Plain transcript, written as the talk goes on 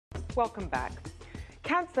Welcome back.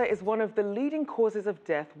 Cancer is one of the leading causes of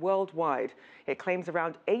death worldwide. It claims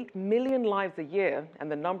around 8 million lives a year, and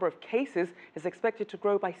the number of cases is expected to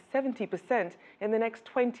grow by 70% in the next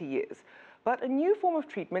 20 years. But a new form of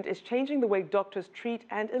treatment is changing the way doctors treat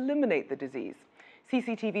and eliminate the disease.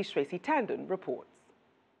 CCTV's Shraysi Tandon reports.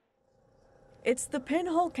 It's the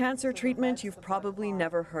pinhole cancer treatment you've probably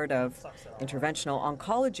never heard of. Interventional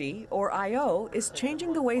oncology, or IO, is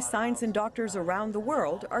changing the way science and doctors around the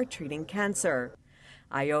world are treating cancer.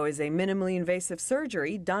 IO is a minimally invasive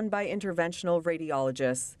surgery done by interventional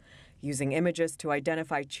radiologists. Using images to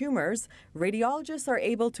identify tumors, radiologists are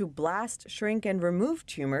able to blast, shrink, and remove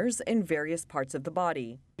tumors in various parts of the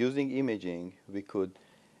body. Using imaging, we could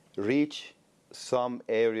reach some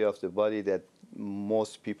area of the body that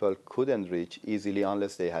most people couldn't reach easily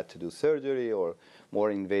unless they had to do surgery or more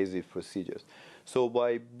invasive procedures. So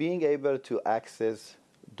by being able to access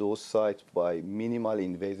those sites by minimal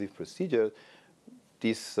invasive procedures,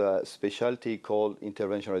 this specialty called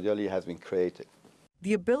interventional radiology has been created.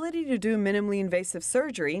 The ability to do minimally invasive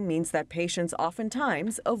surgery means that patients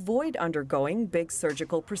oftentimes avoid undergoing big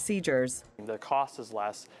surgical procedures. The cost is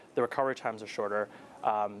less, the recovery times are shorter,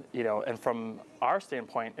 and from our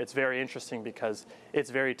standpoint, it's very interesting because it's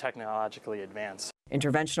very technologically advanced.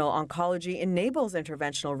 Interventional oncology enables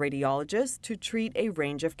interventional radiologists to treat a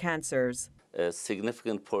range of cancers. A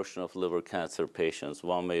significant portion of liver cancer patients,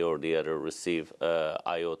 one way or the other, receive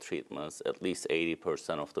IO treatments, at least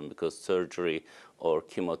 80% of them, because surgery or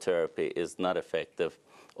chemotherapy is not effective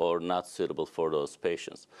or not suitable for those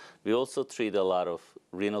patients. We also treat a lot of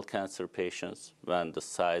renal cancer patients when the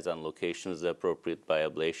size and location is appropriate by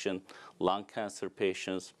ablation, lung cancer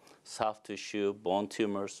patients, soft tissue, bone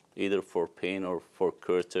tumors, either for pain or for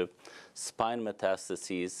curative, spine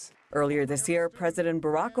metastases. Earlier this year, President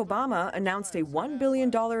Barack Obama announced a $1 billion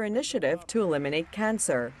initiative to eliminate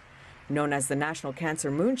cancer. Known as the National Cancer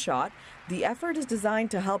Moonshot, the effort is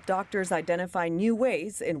designed to help doctors identify new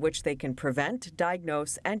ways in which they can prevent,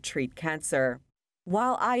 diagnose, and treat cancer.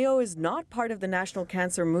 While IO is not part of the National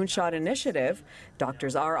Cancer Moonshot initiative,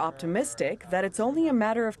 doctors are optimistic that it's only a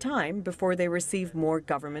matter of time before they receive more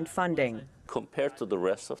government funding. Compared to the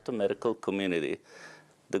rest of the medical community,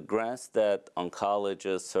 the grants that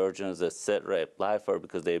oncologists, surgeons, etc. apply for,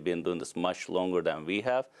 because they've been doing this much longer than we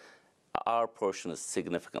have, our portion is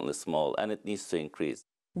significantly small, and it needs to increase.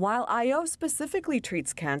 While IO specifically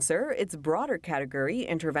treats cancer, its broader category,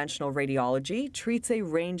 interventional radiology, treats a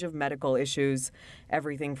range of medical issues.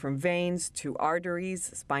 Everything from veins to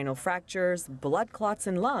arteries, spinal fractures, blood clots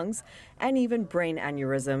in lungs, and even brain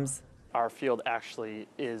aneurysms. Our field actually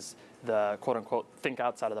is the quote-unquote think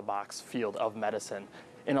outside of the box field of medicine.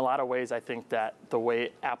 In a lot of ways, I think that the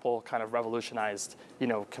way Apple kind of revolutionized,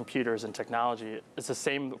 computers and technology, is the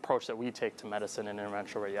same approach that we take to medicine and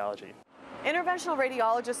interventional radiology. Interventional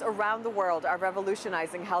radiologists around the world are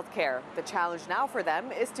revolutionizing healthcare. The challenge now for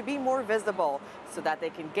them is to be more visible so that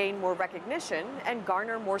they can gain more recognition and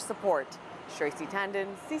garner more support. Shraysi Tandon,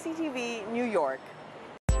 CCTV, New York.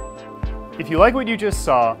 If you like what you just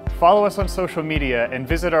saw, follow us on social media and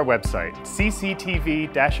visit our website,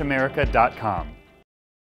 cctv-america.com.